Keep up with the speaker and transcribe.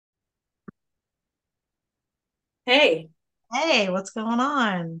Hey. Hey, what's going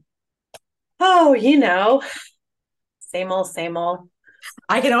on? Oh, same old, same old.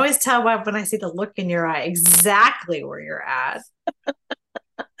 I can always tell when I see the look in your eye exactly where you're at.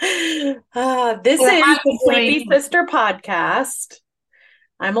 This So how is are the you Sleepy doing, Sister podcast.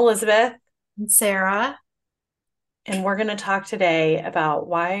 I'm Elizabeth, Sarah? and we're going to talk today about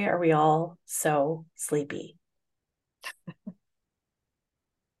why are we all so sleepy.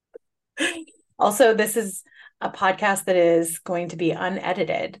 Also, this is a podcast that is going to be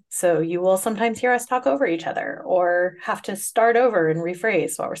unedited, so you will sometimes hear us talk over each other or have to start over and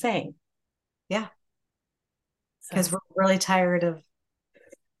rephrase what we're saying. Yeah, because So, we're really tired of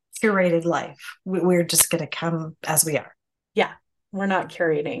curated life. We're just going to come as we are. yeah, we're not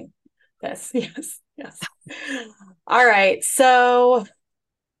curating this. Yes, yes. All right. So,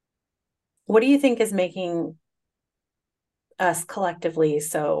 what do you think is making us collectively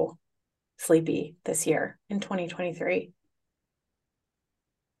so sleepy this year in 2023?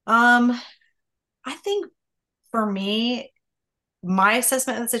 Um, I think for me, my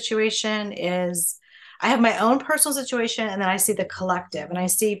assessment of the situation is I have my own personal situation and then I see the collective and I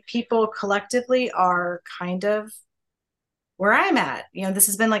see people collectively are kind of where I'm at. This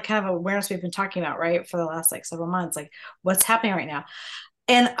has been like kind of awareness we've been talking about, right, for the last like several months, like what's happening right now.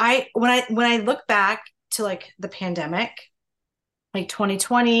 And when I look back to like the pandemic, like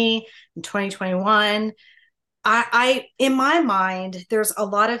 2020 and 2021, I in my mind, there's a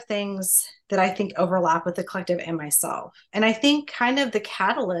lot of things that I think overlap with the collective and myself. And I think kind of the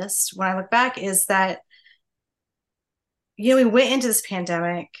catalyst when I look back is that, we went into this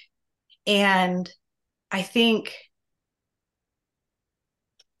pandemic and I think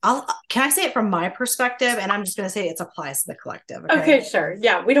can I say it from my perspective? And I'm just going to say it applies to the collective. Okay. Okay, sure.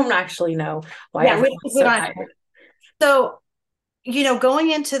 Yeah, we don't actually know why Yeah. everyone's We so don't, tired. so,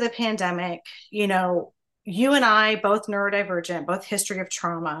 going into the pandemic, you and I, both neurodivergent, both history of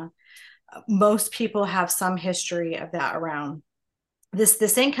trauma. Most people have some history of that around this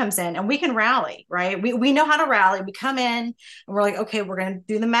thing comes in and we can rally, right? We know how to rally. We come in and we're like, okay, we're going to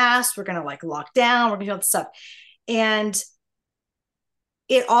do the mask. We're going to like lock down. We're going to do all this stuff. And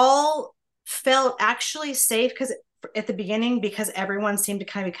it all felt actually safe because at the beginning, because everyone seemed to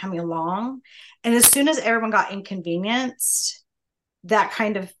kind of be coming along. And as soon as everyone got inconvenienced, that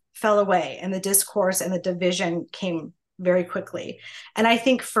kind of fell away and the discourse and the division came very quickly. And I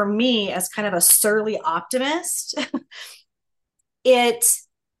think for me, as kind of a surly optimist, it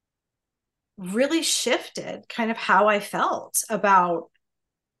really shifted kind of how I felt about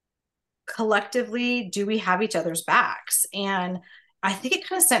collectively, do we have each other's backs? And I think it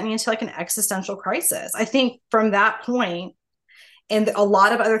kind of sent me into like an existential crisis. I think from that point, and a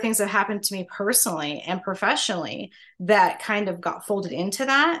lot of other things have happened to me personally and professionally that kind of got folded into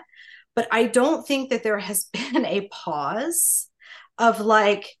that. But I don't think that there has been a pause of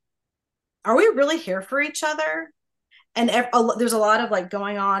like, are we really here for each other? And there's a lot of like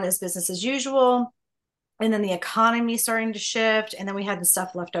going on as business as usual. And then the economy starting to shift. And then we had the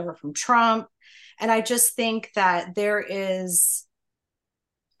stuff left over from Trump. And I just think that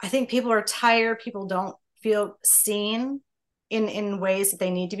I think people are tired. People don't feel seen in ways that they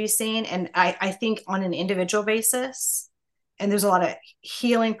need to be seen. And I think on an individual basis, and there's a lot of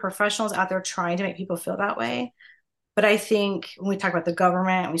healing professionals out there trying to make people feel that way. But I think when we talk about the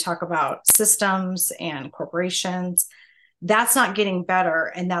government, we talk about systems and corporations, that's not getting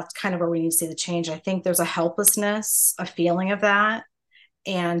better. And that's kind of where we need to see the change. I think there's a helplessness, a feeling of that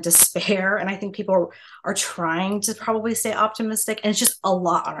and despair. And I think people are trying to probably stay optimistic. And it's just a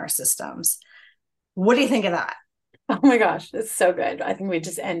lot on our systems. What do you think of that? Oh my gosh, it's so good. I think we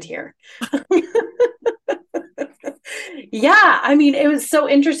just end here. Yeah, I mean, it was so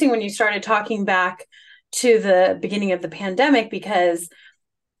interesting when you started talking back to the beginning of the pandemic because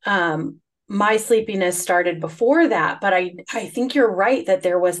my sleepiness started before that, but I think you're right that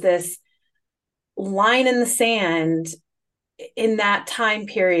there was this line in the sand in that time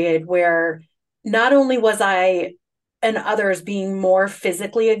period where not only was I and others being more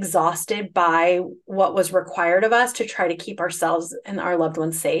physically exhausted by what was required of us to try to keep ourselves and our loved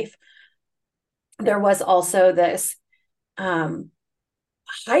ones safe, there was also this um,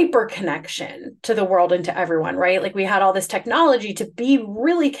 hyper connection to the world and to everyone, right? Like we had all this technology to be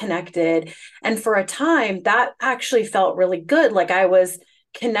really connected. And for a time, that actually felt really good. Like I was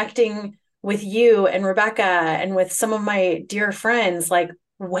connecting with you and Rebecca and with some of my dear friends, like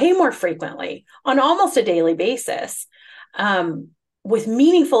way more frequently on almost a daily basis, um, with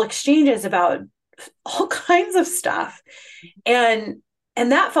meaningful exchanges about all kinds of stuff. And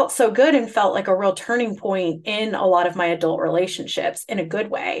and that felt so good and felt like a real turning point in a lot of my adult relationships in a good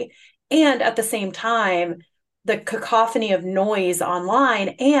way. And at the same time, the cacophony of noise online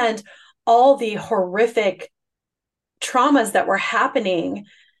and all the horrific traumas that were happening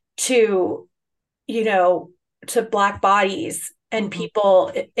to, you know, to Black bodies and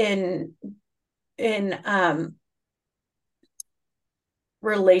people in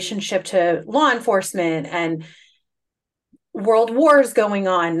relationship to law enforcement and world wars going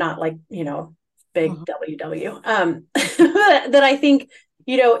on, not like, you know, big WW. That I think,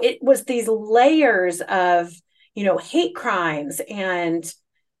 you know, it was these layers of, you know, hate crimes and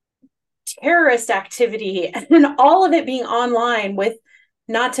terrorist activity and all of it being online, with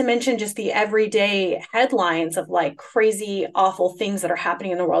not to mention just the everyday headlines of like crazy, awful things that are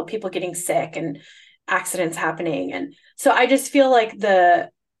happening in the world, people getting sick and accidents happening. And so I just feel like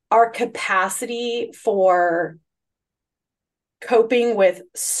our capacity for coping with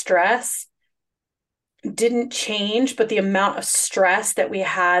stress didn't change, but the amount of stress that we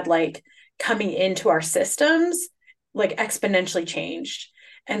had like coming into our systems like exponentially changed.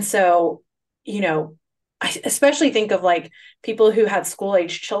 And so, you know, I especially think of like people who had school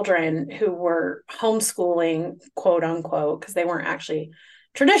age children who were homeschooling, quote unquote, because they weren't actually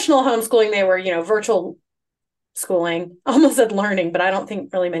traditional homeschooling. They were, you know, virtual schooling. I almost said learning, but I don't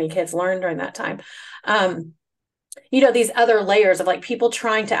think really many kids learned during that time. You know, these other layers of like people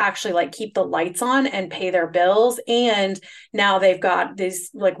trying to actually like keep the lights on and pay their bills. And now they've got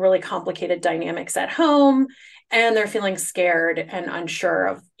these like really complicated dynamics at home, and they're feeling scared and unsure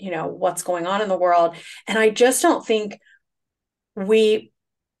of, you know, what's going on in the world. And I just don't think we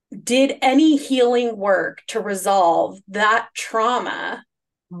did any healing work to resolve that trauma.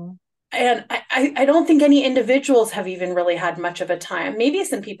 And I don't think any individuals have even really had much of a time. Maybe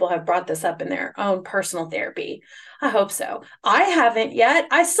some people have brought this up in their own personal therapy. I hope so. I haven't yet.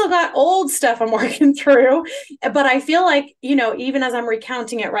 I still got old stuff I'm working through. But I feel like, you know, even as I'm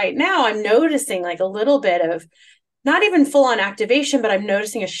recounting it right now, I'm noticing like a little bit of not even full on activation, but I'm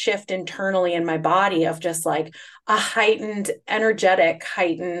noticing a shift internally in my body of just like a heightened, energetic,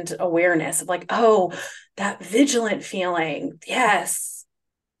 heightened awareness of like, oh, that vigilant feeling. Yes.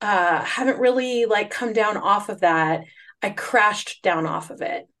 Haven't really like come down off of that. I crashed down off of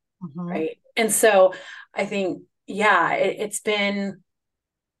it. Right. And so I think, yeah, it's been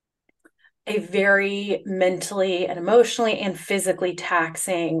a very mentally and emotionally and physically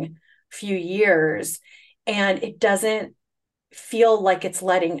taxing few years. And it doesn't feel like it's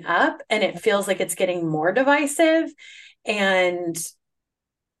letting up, and it feels like it's getting more divisive. And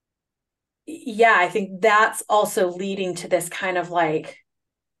yeah, I think that's also leading to this kind of like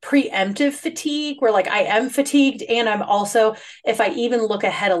preemptive fatigue where like I am fatigued, and I'm also, if I even look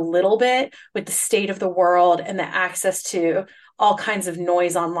ahead a little bit with the state of the world and the access to all kinds of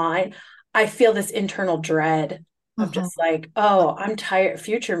noise online, I feel this internal dread of just like, oh, I'm tired.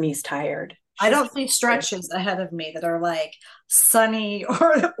 Future me's tired. I don't see stretches ahead of me that are like sunny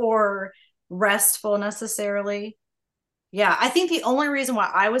or restful necessarily. Yeah, I think the only reason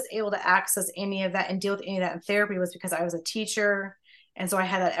why I was able to access any of that and deal with any of that in therapy was because I was a teacher. And so I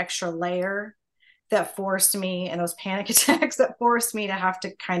had that extra layer that forced me, and those panic attacks that forced me to have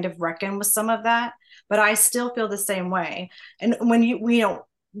to kind of reckon with some of that. But I still feel the same way. And when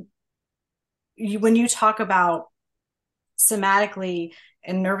when you talk about somatically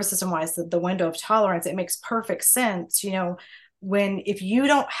and nervous system wise, the window of tolerance, it makes perfect sense. You know, if you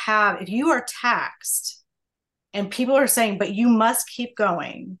are taxed and people are saying, but you must keep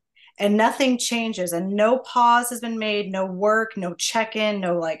going, and nothing changes and no pause has been made, no work, no check-in,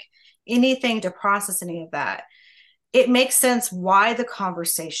 no like anything to process any of that, it makes sense why the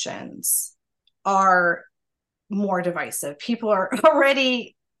conversations are more divisive. People are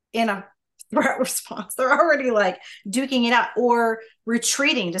already in a threat response. They're already like duking it out or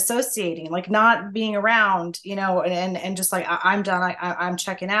retreating, dissociating, like not being around, you know, and just like, I'm done. I'm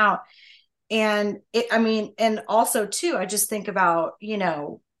checking out. And and also too, I just think about, you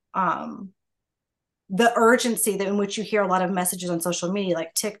know, the urgency that in which you hear a lot of messages on social media,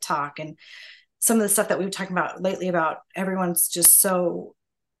 like TikTok and some of the stuff that we've talked about lately about everyone's just so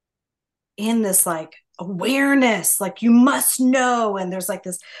in this like awareness, like you must know. And there's like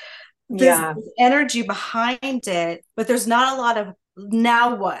this energy behind it, but there's not a lot of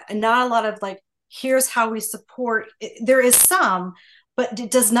now what, and not a lot of like, here's how we support it. There is some, but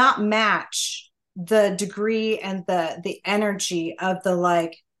it does not match the degree and the energy of the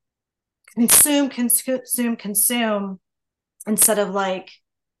like consume instead of like,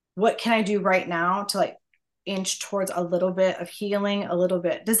 what can I do right now to like inch towards a little bit of healing, a little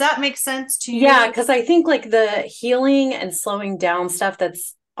bit. Does that make sense to you? Yeah, because I think like the healing and slowing down stuff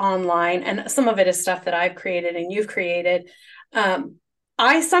that's online, and some of it is stuff that I've created and you've created.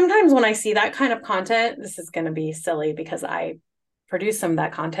 I sometimes when I see that kind of content, this is going to be silly because I produce some of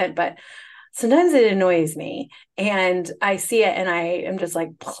that content, but sometimes it annoys me and I see it and I am just like,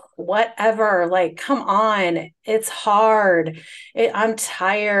 whatever, like, come on, it's hard. I'm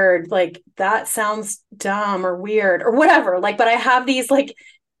tired. Like, that sounds dumb or weird or whatever. Like, but I have these like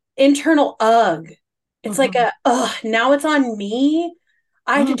internal ugh. It's like Mhm. a, ugh, now it's on me.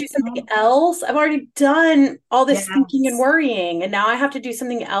 I have to do something Mhm. else. I've already done all this thinking and Yes. worrying, and now I have to do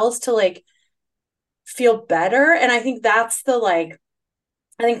something else to like feel better. And I think that's the like,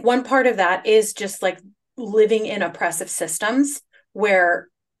 I think one part of that is just like living in oppressive systems where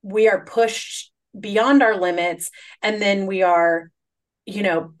we are pushed beyond our limits and then we are,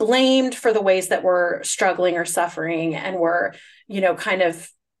 blamed for the ways that we're struggling or suffering and we're, kind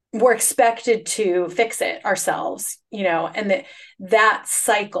of we're expected to fix it ourselves, and that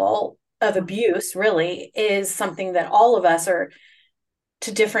cycle of abuse really is something that all of us are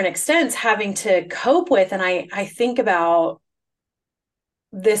to different extents having to cope with. And I think about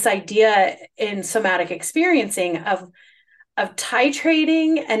this idea in somatic experiencing of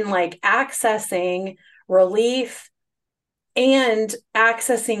titrating and like accessing relief and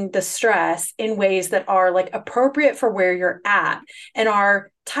accessing the stress in ways that are like appropriate for where you're at and are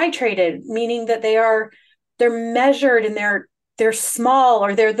titrated, meaning that they're measured and they're small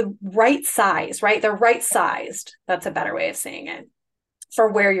or they're the right size, right? They're right sized. That's a better way of saying it for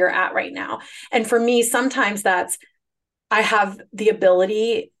where you're at right now. And for me, sometimes that's I have the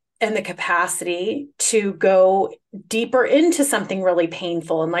ability and the capacity to go deeper into something really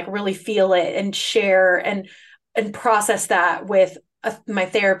painful and like really feel it and share and process that with my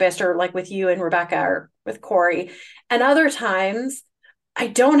therapist or like with you and Rebecca or with Corey. And other times I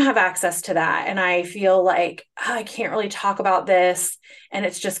don't have access to that. And I feel like I can't really talk about this. And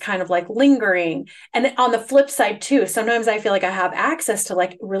it's just kind of like lingering. And on the flip side, too, sometimes I feel like I have access to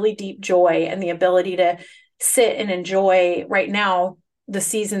like really deep joy and the ability to sit and enjoy right now. The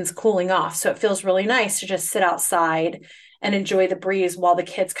season's cooling off. So it feels really nice to just sit outside and enjoy the breeze while the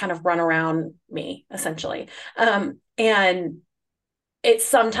kids kind of run around me, essentially. And it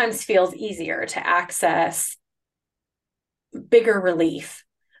sometimes feels easier to access bigger relief.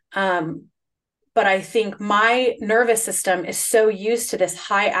 Um, but I think my nervous system is so used to this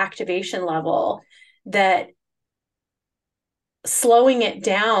high activation level that slowing it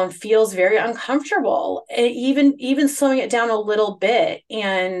down feels very uncomfortable. Even slowing it down a little bit.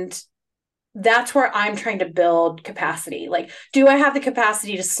 And that's where I'm trying to build capacity. Like, do I have the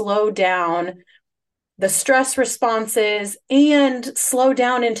capacity to slow down the stress responses and slow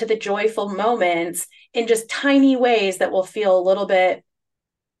down into the joyful moments in just tiny ways that will feel a little bit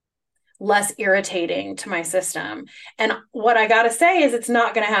less irritating to my system? And what I got to say is it's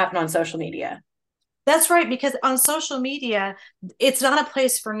not going to happen on social media. That's right, because on social media, it's not a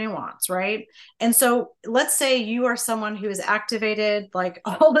place for nuance, right? And so let's say you are someone who is activated like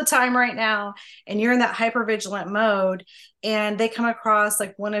all the time right now, and you're in that hypervigilant mode, and they come across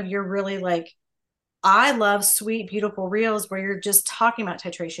like one of your really like, I love sweet, beautiful reels where you're just talking about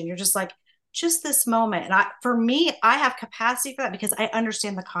titration. You're just like, just this moment. And for me, I have capacity for that because I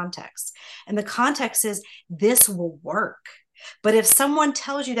understand the context. And the context is this will work. But if someone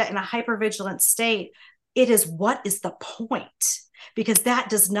tells you that in a hypervigilant state, it is what is the point? Because that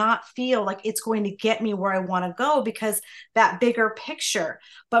does not feel like it's going to get me where I want to go because that bigger picture.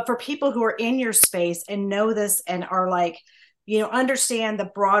 But for people who are in your space and know this and are like, understand the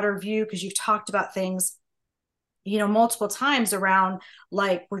broader view because you've talked about things, multiple times around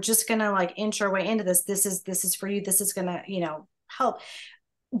like, we're just going to like inch our way into this. This is for you. This is going to, help.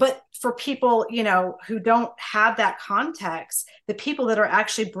 But for people, who don't have that context, the people that are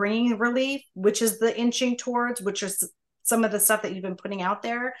actually bringing relief, which is the inching towards, which is some of the stuff that you've been putting out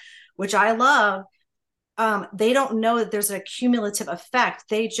there, which I love, they don't know that there's a cumulative effect.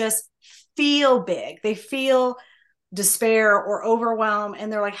 They just feel big. They feel despair or overwhelm. And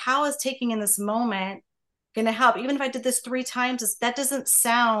they're like, how is taking in this moment going to help? Even if I did this 3 times, that doesn't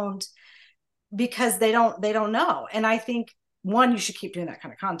sound, because they don't know. And I think, one, you should keep doing that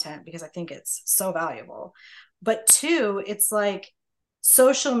kind of content because I think it's so valuable. But two, it's like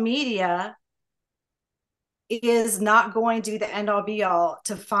social media is not going to be the end all be all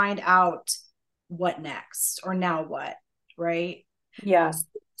to find out what next or now what, right? Yeah.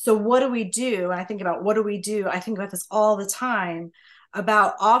 So what do we do? And I think about what do we do? I think about this all the time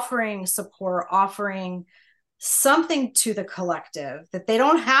about offering support, offering something to the collective that they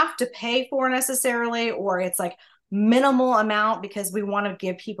don't have to pay for necessarily, or it's like minimal amount because we want to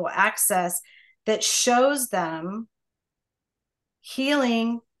give people access that shows them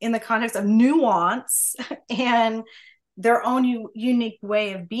healing in the context of nuance and their own unique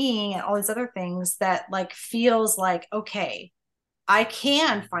way of being and all these other things that like feels like, okay, I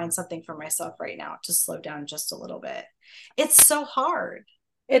can find something for myself right now to slow down just a little bit. It's so hard.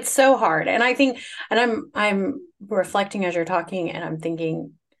 It's so hard. And I think, and I'm reflecting as you're talking, and I'm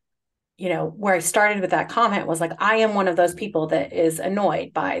thinking, where I started with that comment was like, I am one of those people that is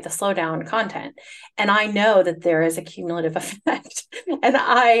annoyed by the slowdown content. And I know that there is a cumulative effect. And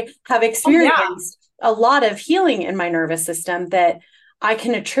I have experienced a lot of healing in my nervous system that I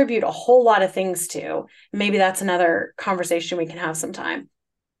can attribute a whole lot of things to. Maybe that's another conversation we can have sometime.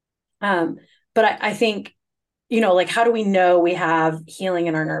 But I think, like, how do we know we have healing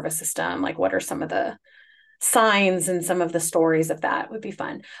in our nervous system? Like, what are some of the signs, and some of the stories of that would be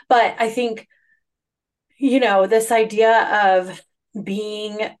fun. But I think, this idea of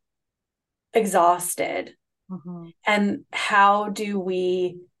being exhausted, and how do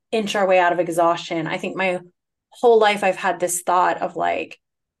we inch our way out of exhaustion? I think my whole life I've had this thought of like,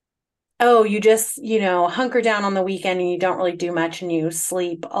 oh, you just, hunker down on the weekend and you don't really do much and you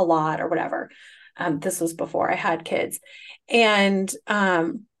sleep a lot or whatever. This was before I had kids. And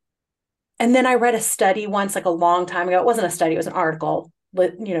then I read a study once, like a long time ago. It wasn't a study, it was an article,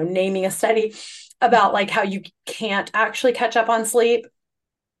 naming a study about like how you can't actually catch up on sleep.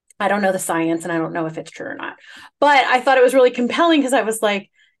 I don't know the science and I don't know if it's true or not, but I thought it was really compelling because I was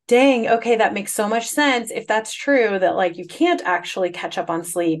like, dang, okay, that makes so much sense. If that's true, that like you can't actually catch up on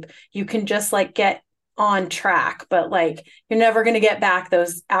sleep, you can just like get on track, but like you're never going to get back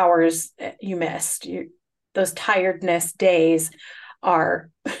those hours you missed. Those tiredness days are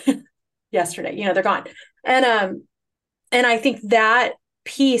yesterday, they're gone. And I think that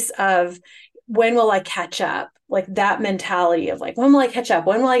piece of when will I catch up, like that mentality of like, when will I catch up?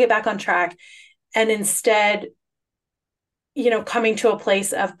 When will I get back on track? And instead, coming to a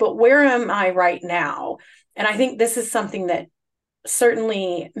place of, but where am I right now? And I think this is something that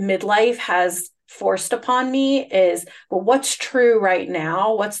certainly midlife has forced upon me is, well, what's true right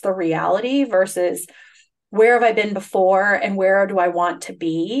now? What's the reality versus where have I been before and where do I want to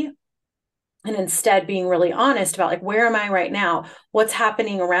be? And instead being really honest about like, where am I right now? What's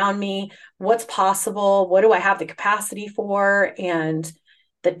happening around me? What's possible? What do I have the capacity for? And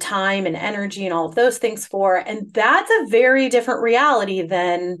the time and energy and all of those things for? And that's a very different reality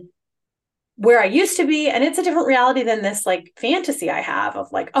than where I used to be. And it's a different reality than this like fantasy I have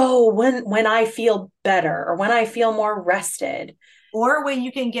of like, oh, when I feel better or when I feel more rested. Or when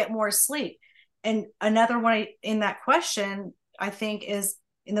you can get more sleep. And another one in that question, I think, is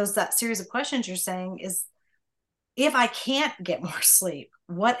in that series of questions you're saying is, if I can't get more sleep,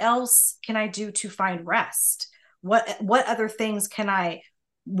 what else can I do to find rest? What other things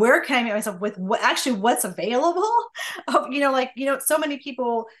where can I meet myself with what's available? So many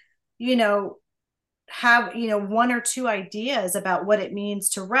people, have, one or two ideas about what it means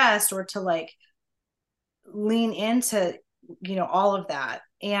to rest or to like lean into, all of that.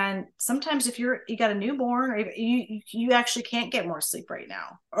 And sometimes if you got a newborn, or you actually can't get more sleep right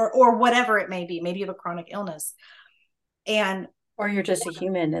now, or whatever it may be. Maybe you have a chronic illness, or you're just a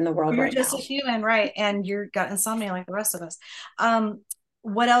human in the world right now. You're just a human, right? And you've got insomnia like the rest of us.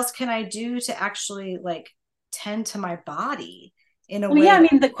 What else can I do to actually like tend to my body in a way? Yeah, I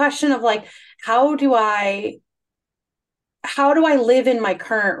mean, the question of like, how do I live in my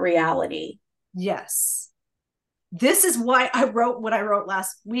current reality? Yes. This is why I wrote what I wrote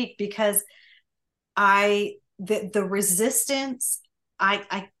last week, because the resistance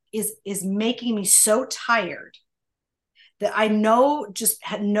is making me so tired that I know just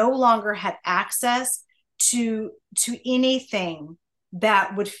no longer had access to anything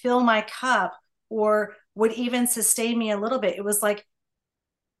that would fill my cup or would even sustain me a little bit. It was like,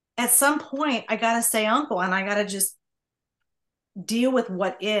 at some point I got to say uncle, and I got to just deal with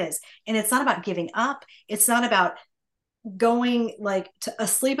what is. And it's not about giving up. It's not about going like to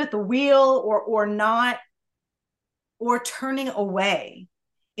asleep at the wheel or not, or turning away.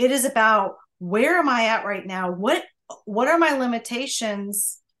 It is about, where am I at right now? What are my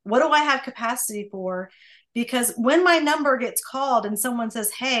limitations? What do I have capacity for? Because when my number gets called and someone says,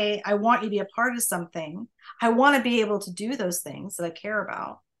 hey, I want you to be a part of something, I want to be able to do those things that I care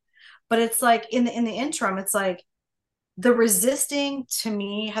about. But it's like in the interim, it's like the resisting to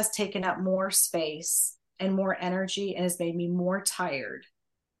me has taken up more space and more energy and has made me more tired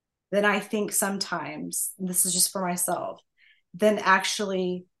than I think sometimes, this is just for myself, than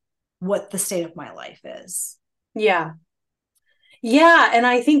actually what the state of my life is. Yeah. Yeah. And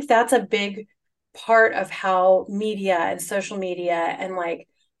I think that's a big part of how media and social media and like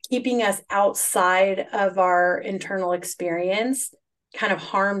keeping us outside of our internal experience kind of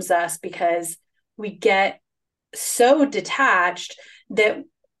harms us, because we get so detached that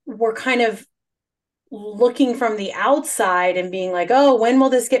we're kind of looking from the outside and being like, oh, when will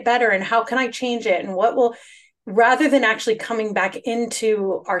this get better? And how can I change it? And what will, rather than actually coming back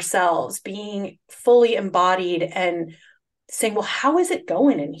into ourselves, being fully embodied and saying, well, how is it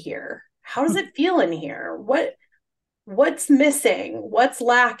going in here? How does it feel in here? What's missing? What's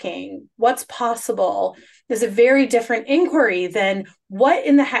lacking? What's possible? Is a very different inquiry than what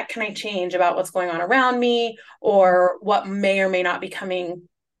in the heck can I change about what's going on around me, or what may or may not be coming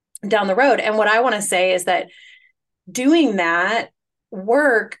down the road. And what I want to say is that doing that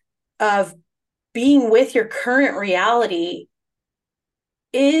work of being with your current reality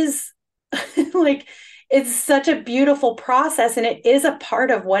is like, it's such a beautiful process, and it is a part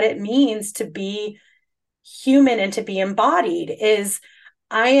of what it means to be human and to be embodied. Is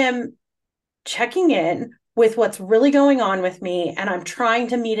I am checking in with what's really going on with me, and I'm trying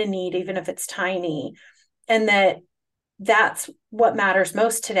to meet a need, even if it's tiny, and that's what matters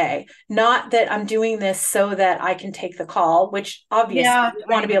most today. Not that I'm doing this so that I can take the call, which obviously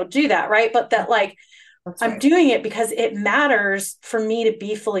we want to be able to do that, right? But that like, I'm doing it because it matters for me to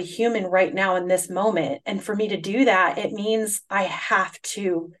be fully human right now in this moment. And for me to do that, it means I have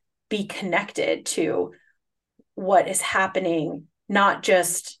to be connected to what is happening, not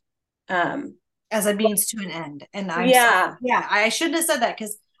just as a means to an end. And I shouldn't have said that,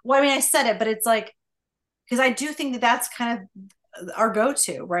 because, well, I mean, I said it, but it's like, because I do think that that's kind of our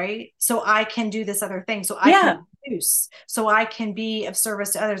go-to, right? So I can do this other thing. So I can produce, so I can be of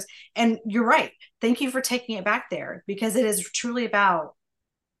service to others. And you're right. Thank you for taking it back there, because it is truly about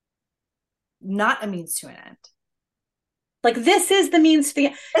not a means to an end. Like, this is the means to the,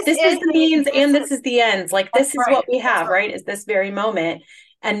 this is the means and this is the ends. Like, this is what we have, right? Is this very moment.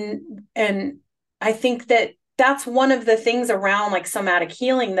 And I think that that's one of the things around like somatic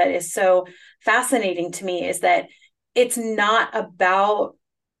healing that is so fascinating to me, is that it's not about,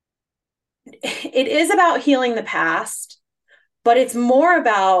 it is about healing the past, but it's more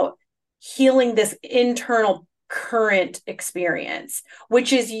about healing this internal current experience,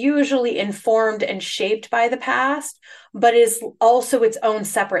 which is usually informed and shaped by the past, but is also its own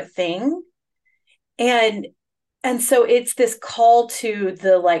separate thing. And so it's this call to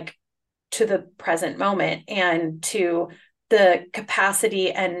the like, to the present moment, and to the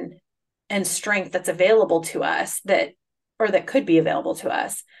capacity and strength that's available to us, that, or that could be available to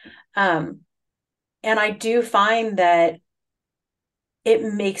us. And I do find that it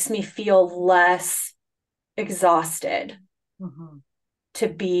makes me feel less exhausted to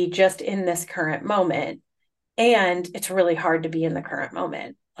be just in this current moment. And it's really hard to be in the current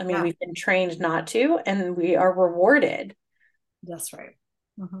moment. I mean, we've been trained not to, and we are rewarded. That's right.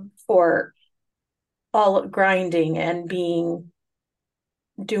 For all grinding and doing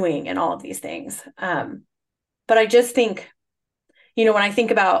and all of these things. But I just think, when I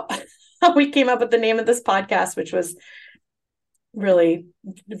think about how we came up with the name of this podcast, which was really,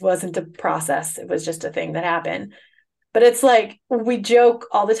 it wasn't a process. It was just a thing that happened. But it's like, we joke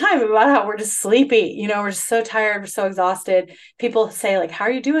all the time about how we're just sleepy, we're just so tired, we're so exhausted. People say like, how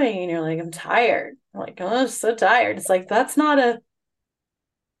are you doing? And you're like, I'm tired. I'm like, oh, I'm so tired. It's like, that's not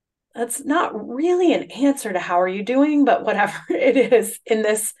really an answer to how are you doing, but whatever it is in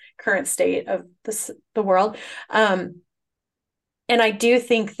this current state of the world. And I do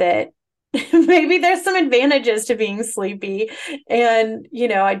think that maybe there's some advantages to being sleepy. And,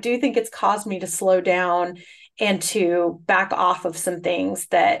 I do think it's caused me to slow down and to back off of some things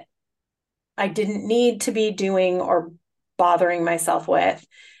that I didn't need to be doing or bothering myself with.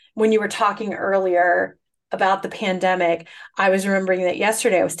 When you were talking earlier about the pandemic, I was remembering that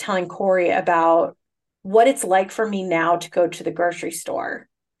yesterday I was telling Corey about what it's like for me now to go to the grocery store,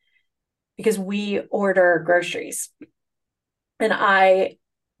 because we order groceries and I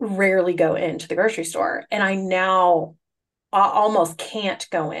rarely go into the grocery store. And I now almost can't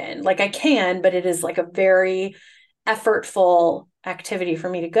go in. Like, I can, but it is like a very effortful activity for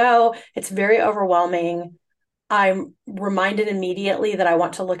me to go. It's very overwhelming. I'm reminded immediately that I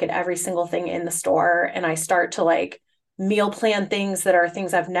want to look at every single thing in the store, and I start to like meal plan things that are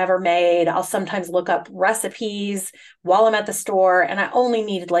things I've never made. I'll sometimes look up recipes while I'm at the store, and I only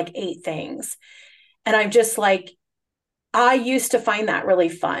needed like 8 things. And I'm just like, I used to find that really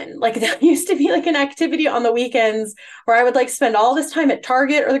fun. Like, that used to be like an activity on the weekends where I would like spend all this time at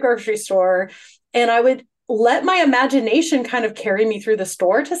Target or the grocery store, and I would let my imagination kind of carry me through the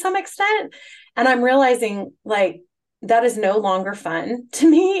store to some extent. And I'm realizing like that is no longer fun to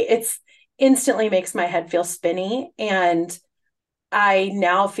me. It's instantly makes my head feel spinny. And I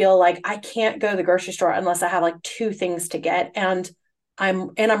now feel like I can't go to the grocery store unless I have like 2 things to get. And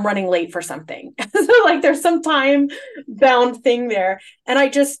I'm running late for something. So like there's some time bound thing there. And I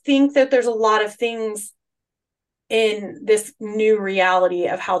just think that there's a lot of things in this new reality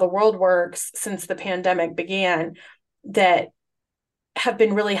of how the world works since the pandemic began that have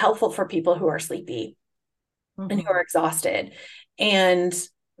been really helpful for people who are sleepy and who are exhausted. And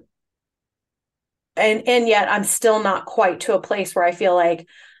yet I'm still not quite to a place where I feel like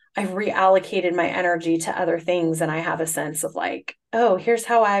I've reallocated my energy to other things and I have a sense of like, oh, here's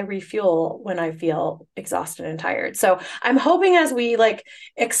how I refuel when I feel exhausted and tired. So I'm hoping as we like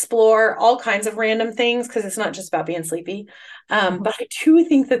explore all kinds of random things, because it's not just about being sleepy. But I do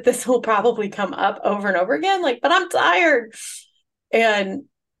think that this will probably come up over and over again, like, but I'm tired. And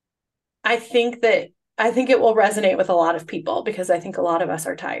I think it will resonate with a lot of people because I think a lot of us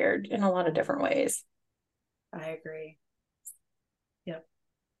are tired in a lot of different ways. I agree. Yep.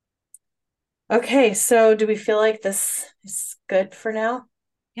 Okay, so do we feel like this is good for now?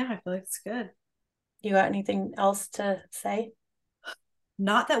 Yeah, I feel like it's good. You got anything else to say?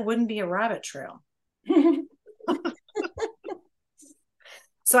 Not that wouldn't be a rabbit trail.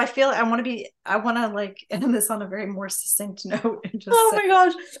 So I want to like end this on a very more succinct note and just Oh say, my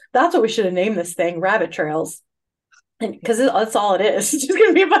gosh, that's what we should have named this thing, rabbit trails. And because that's all it is. It's just going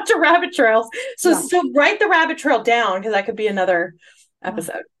to be a bunch of rabbit trails. So, yeah. so write the rabbit trail down because that could be another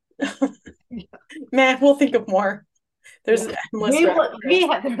episode. Man, we'll think of more. There's endless rabbit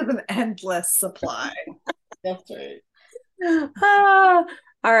trails. There's an endless supply. That's right. Ah,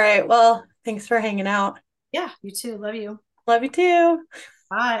 all right. Well, thanks for hanging out. Yeah, you too. Love you. Love you too.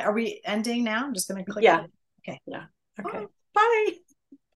 Bye. Are we ending now? I'm just going to click. Yeah. Okay. Yeah. Okay. Bye.